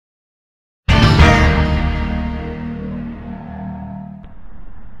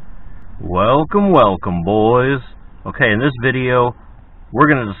Welcome, welcome, boys. Okay, in this video, we're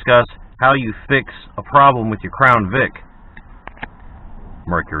going to discuss how you fix a problem with your Crown Vic,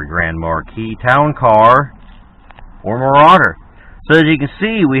 Mercury Grand Marquis, Town Car, or Marauder. So as you can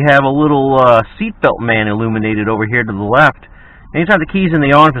see, we have a little seatbelt man illuminated over here to the left. Anytime the key's in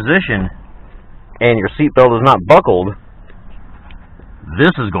the on position and your seatbelt is not buckled,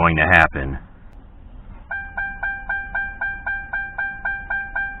 this is going to happen.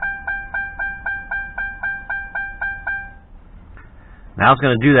 Now it's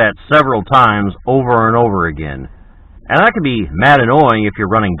going to do that several times over and over again. And that can be mad annoying if you're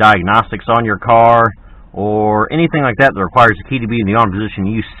running diagnostics on your car or anything like that that requires the key to be in the on position,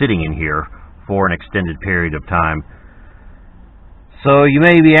 you sitting in here for an extended period of time. So you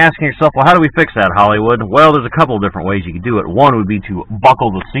may be asking yourself, well, how do we fix that, Hollywood? Well, there's a couple of different ways you can do it. One would be to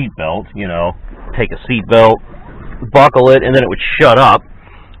buckle the seatbelt, take a seatbelt, buckle it, and then it would shut up.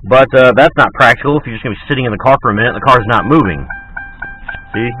 But that's not practical if you're just going to be sitting in the car for a minute and the car's not moving.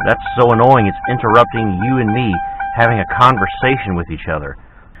 See, that's so annoying. It's interrupting you and me having a conversation with each other.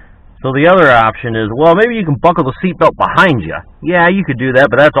 So the other option is, well, maybe you can buckle the seatbelt behind you. Yeah, you could do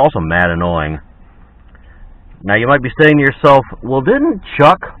that, but that's also mad annoying. Now, you might be saying to yourself, well, didn't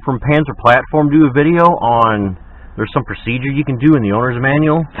Chuck from Panther Platform do a video on there's some procedure you can do in the owner's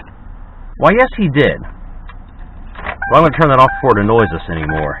manual? Why, yes, he did. Well, I'm going to turn that off before it annoys us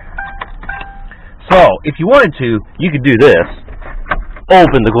anymore. So, if you wanted to, you could do this.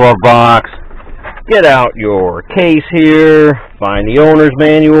 Open the glove box, get out your case here, find the owner's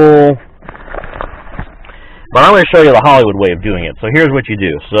manual. But I'm going to show you the Hollywood way of doing it. So here's what you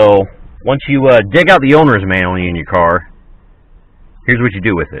do. So once you dig out the owner's manual in your car, here's what you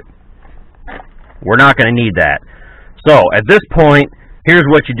do with it. We're not going to need that. So at this point, here's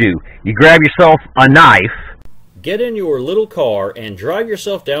what you do. You grab yourself a knife. Get in your little car and drive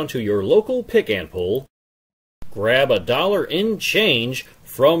yourself down to your local pick-and-pull. Grab $1 in change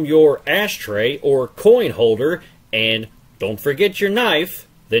from your ashtray or coin holder, and don't forget your knife,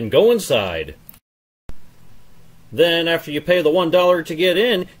 then go inside. Then, after you pay the $1 to get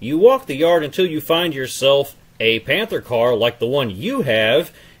in, you walk the yard until you find yourself a Panther car like the one you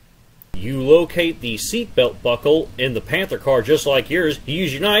have. You locate the seatbelt buckle in the Panther car just like yours, you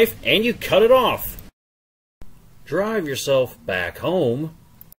use your knife, and you cut it off. Drive yourself back home.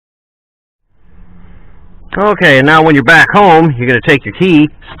 Okay, and now when you're back home, you're going to take your key,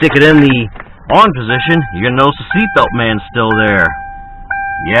 stick it in the on position. You're going to notice the seatbelt man's still there.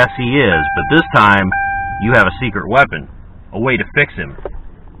 Yes, he is, but this time you have a secret weapon, a way to fix him.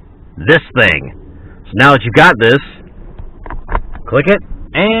 This thing. So now that you've got this, click it,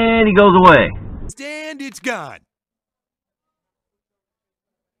 and he goes away. And it's gone.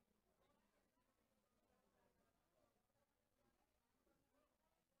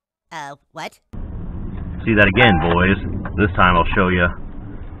 What? See that again, boys. This time I'll show you.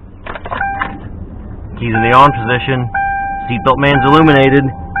 Keys in the on position. Seatbelt man's illuminated.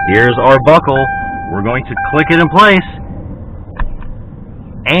 Here's our buckle. We're going to click it in place.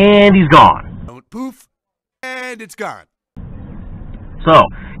 And he's gone. Don't poof. And it's gone. So,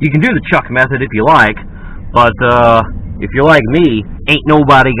 you can do the Chuck method if you like, but if you're like me, ain't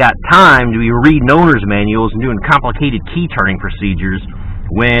nobody got time to be reading owner's manuals and doing complicated key turning procedures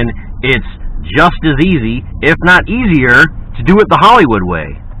when it's just as easy, if not easier, to do it the Hollywood way.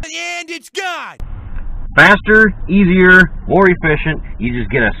 And it's gone! Faster, easier, more efficient. You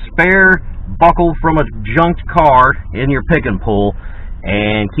just get a spare buckle from a junked car in your pick and pull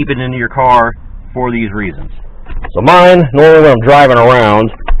and keep it into your car for these reasons. So mine, normally when I'm driving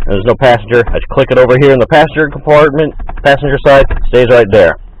around, there's no passenger, I just click it over here in the passenger compartment, passenger side, stays right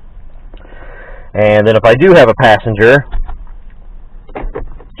there. And then if I do have a passenger,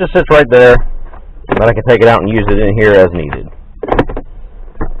 it just sits right there. Then I can take it out and use it in here as needed.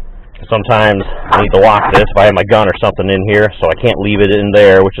 Sometimes I need to lock this if I have my gun or something in here, so I can't leave it in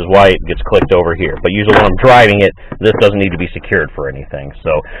there, which is why it gets clicked over here. But usually when I'm driving it, this doesn't need to be secured for anything.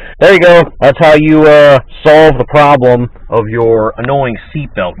 So there you go. That's how you solve the problem of your annoying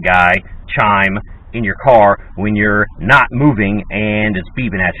seatbelt guy, chime, in your car when you're not moving and it's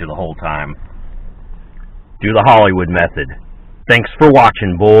beeping at you the whole time. Do the Hollywood method. Thanks for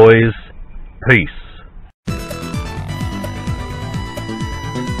watching, boys. Peace.